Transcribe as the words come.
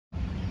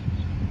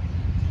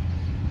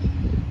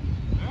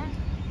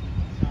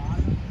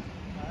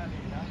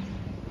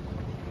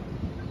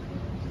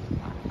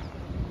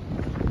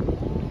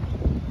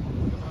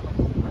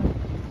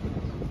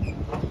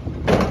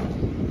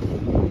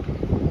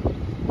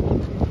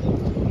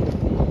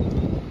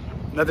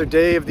Another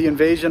day of the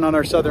invasion on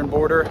our southern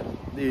border.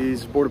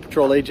 These Border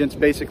Patrol agents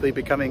basically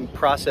becoming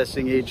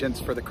processing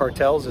agents for the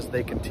cartels as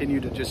they continue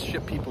to just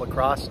ship people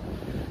across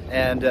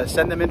and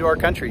send them into our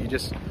country. You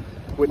just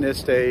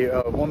witnessed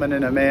a woman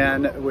and a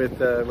man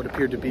with what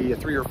appeared to be a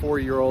 3 or 4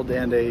 year old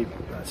and a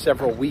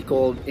several week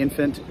old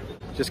infant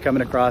just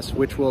coming across,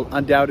 which will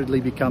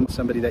undoubtedly become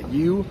somebody that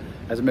you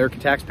as American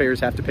taxpayers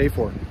have to pay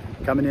for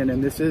coming in.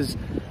 And this is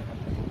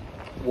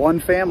one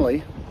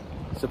family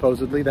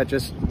supposedly that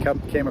just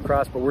came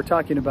across, but we're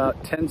talking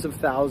about tens of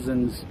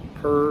thousands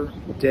per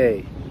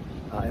day,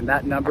 and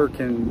that number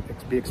can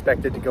be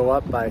expected to go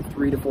up by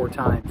 3 to 4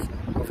 times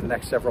over the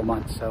next several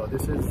months. So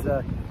this is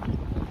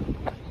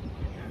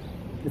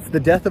it's the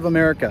death of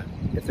America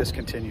if this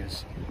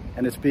continues,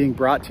 and it's being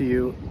brought to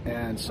you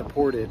and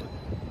supported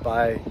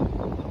by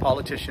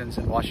politicians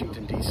in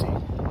Washington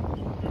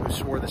DC who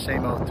swore the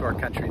same oath to our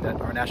country that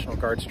our National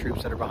Guards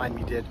troops that are behind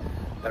me did,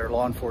 that our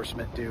law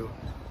enforcement do,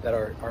 that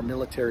our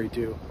military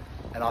do,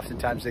 and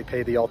oftentimes they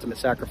pay the ultimate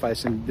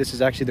sacrifice. And this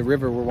is actually the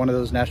river where one of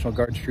those National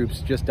Guards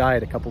troops just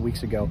died a couple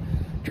weeks ago,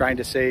 trying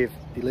to save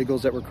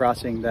illegals that were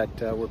crossing that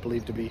were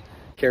believed to be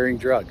carrying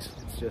drugs.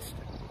 It's just,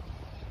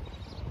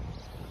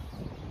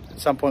 at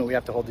some point we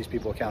have to hold these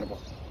people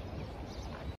accountable.